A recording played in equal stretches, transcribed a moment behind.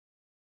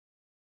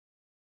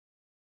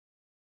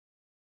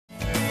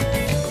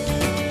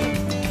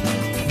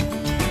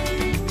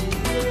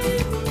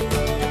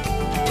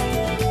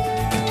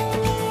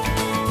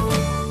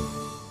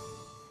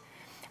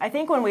I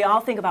think when we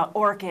all think about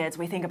orchids,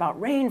 we think about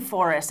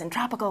rainforests and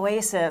tropical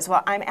oases.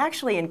 Well, I'm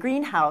actually in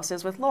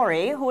greenhouses with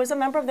Lori, who is a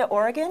member of the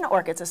Oregon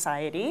Orchid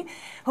Society,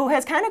 who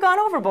has kind of gone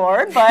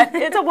overboard, but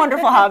it's a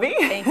wonderful hobby.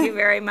 Thank you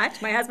very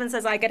much. My husband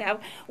says I could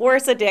have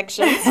worse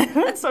addictions.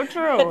 That's so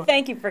true. But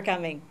thank you for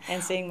coming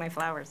and seeing my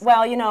flowers.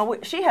 Well, you know,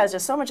 she has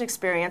just so much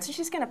experience, and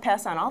she's going to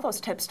pass on all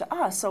those tips to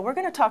us. So we're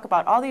going to talk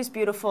about all these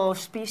beautiful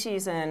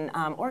species and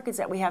orchids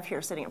that we have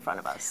here sitting in front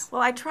of us.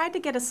 Well, I tried to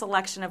get a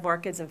selection of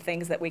orchids of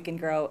things that we can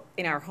grow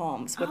in our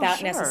homes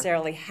without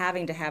necessarily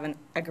having to have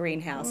a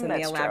greenhouse and the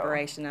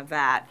elaboration of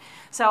that.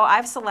 So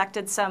I've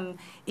selected some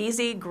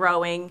easy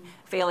growing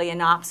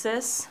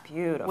Phalaenopsis.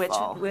 Beautiful.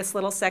 Which this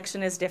little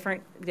section is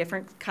different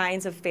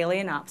kinds of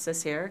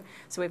Phalaenopsis here.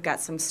 So we've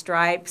got some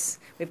stripes,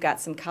 we've got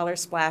some color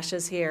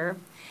splashes here.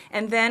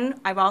 And then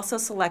I've also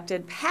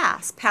selected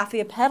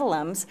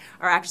Paphiopedilums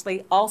are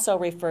actually also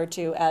referred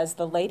to as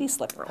the lady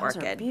slipper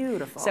orchid. Those are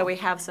beautiful. So we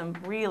have some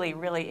really,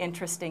 really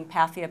interesting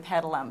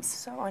Paphiopedilums.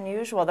 So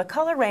unusual. The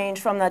color range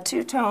from the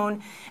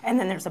two-tone, and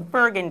then there's a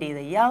burgundy,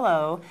 the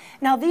yellow.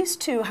 Now these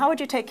two, how would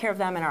you take care of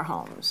them in our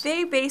homes?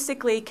 They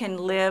basically can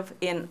live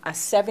in a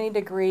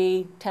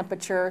 70-degree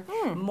temperature.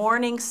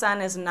 Morning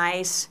sun is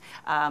nice.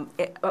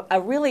 It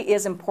really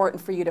is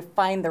important for you to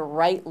find the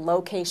right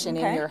location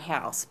in your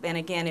house. And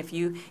again, if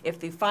you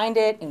find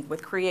it and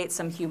create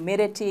some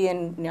humidity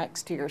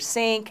next to your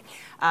sink,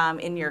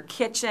 in your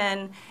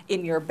kitchen,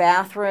 in your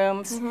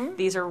bathrooms,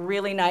 these are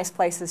really nice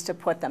places to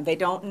put them. They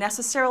don't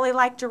necessarily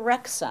like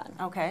direct sun,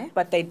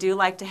 but they do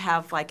like to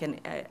have like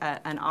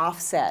an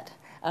offset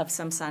of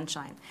some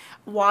sunshine.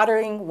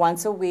 Watering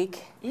once a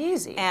week.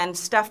 Easy. And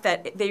stuff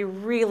that they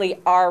really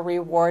are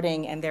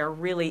rewarding, and they're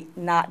really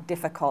not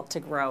difficult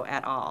to grow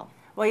at all.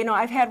 Well, you know,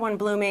 I've had one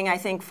blooming, I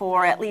think,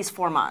 for at least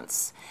 4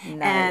 months. Nice.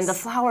 And the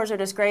flowers are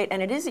just great,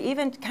 and it is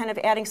even kind of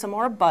adding some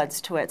more buds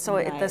to it, so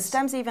the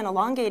stem's even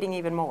elongating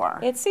even more.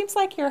 It seems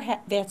like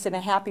that's in a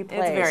happy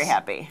place. It's very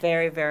happy.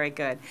 Very, very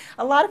good.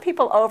 A lot of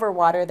people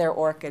overwater their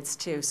orchids,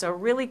 too, so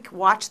really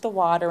watch the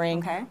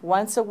watering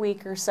once a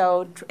week or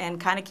so, and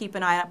kind of keep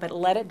an eye out, but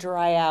let it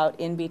dry out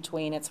in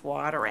between its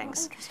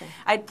waterings. Interesting.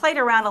 I played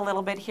around a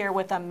little bit here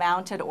with a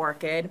mounted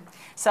orchid,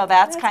 so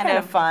that's kind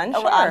of fun.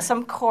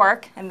 Some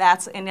cork, and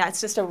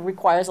it's just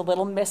requires a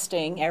little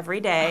misting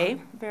every day.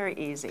 Very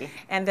easy.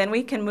 And then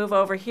we can move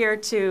over here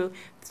to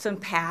some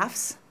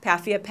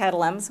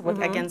Paphiopedilums,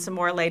 with again some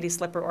more lady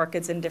slipper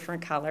orchids in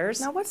different colors.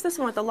 Now what's this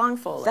one with the long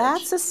foliage?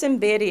 That's a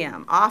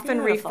Cymbidium,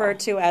 often referred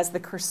to as the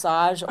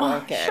corsage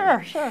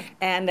orchid. Sure.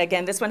 And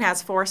again, this one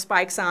has 4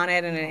 spikes on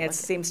it, and it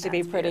seems to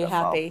be pretty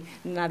happy.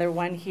 Another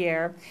one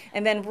here.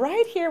 And then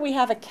right here we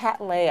have a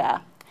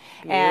Cattleya.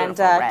 And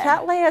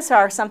Cattleyas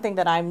are something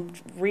that I'm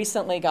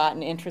recently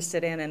gotten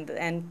interested in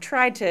and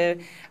tried to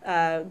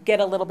get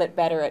a little bit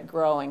better at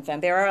growing them.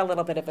 They are a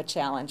little bit of a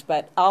challenge,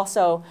 but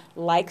also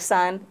like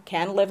sun,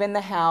 can live in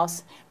the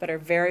house, but are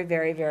very,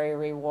 very, very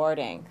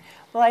rewarding.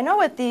 Well, I know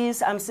with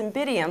these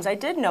Cymbidiums, I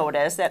did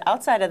notice that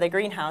outside of the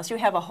greenhouse, you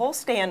have a whole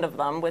stand of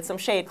them with some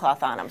shade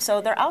cloth on them.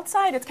 So they're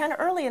outside, it's kind of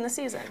early in the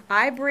season.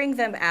 I bring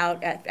them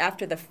out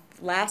after the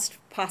last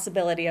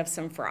possibility of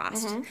some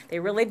frost. They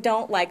really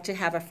don't like to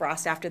have a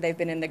frost after they've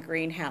been in the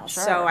greenhouse.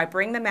 So I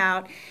bring them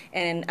out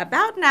and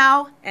about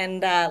now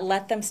and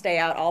let them stay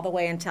out all the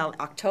way until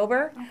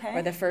October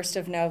or the 1st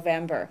of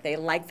November. They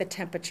like the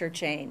temperature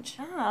change.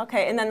 Ah,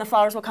 okay. And then the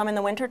flowers will come in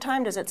the winter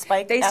time? Does it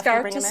spike They after you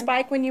start bring to them in?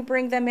 spike when you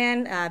bring them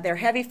in. They're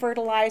heavy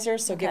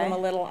fertilizers, so give them a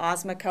little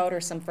Osmocote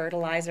or some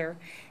fertilizer.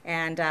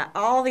 And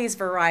all these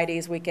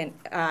varieties we can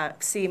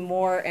see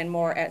more and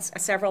more at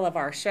several of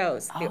our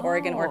shows. The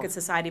Oregon Orchid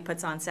Society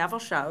puts on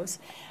several shows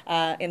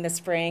in the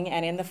spring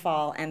and in the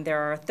fall, and there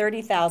are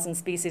 30,000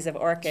 species of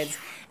orchids,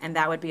 and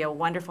that would be a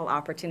wonderful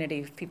opportunity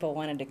if people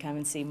wanted to come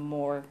and see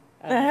more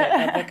of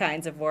the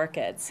kinds of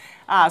orchids.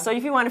 So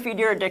if you want to feed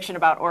your addiction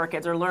about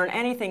orchids or learn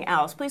anything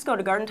else, please go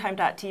to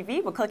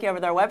gardentime.tv. We'll click you over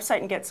to their website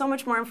and get so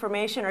much more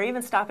information, or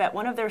even stop at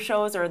one of their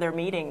shows or their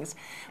meetings.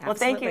 Well,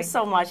 thank you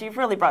so much. You've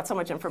really brought so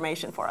much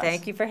information for us.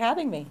 Thank you for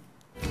having me.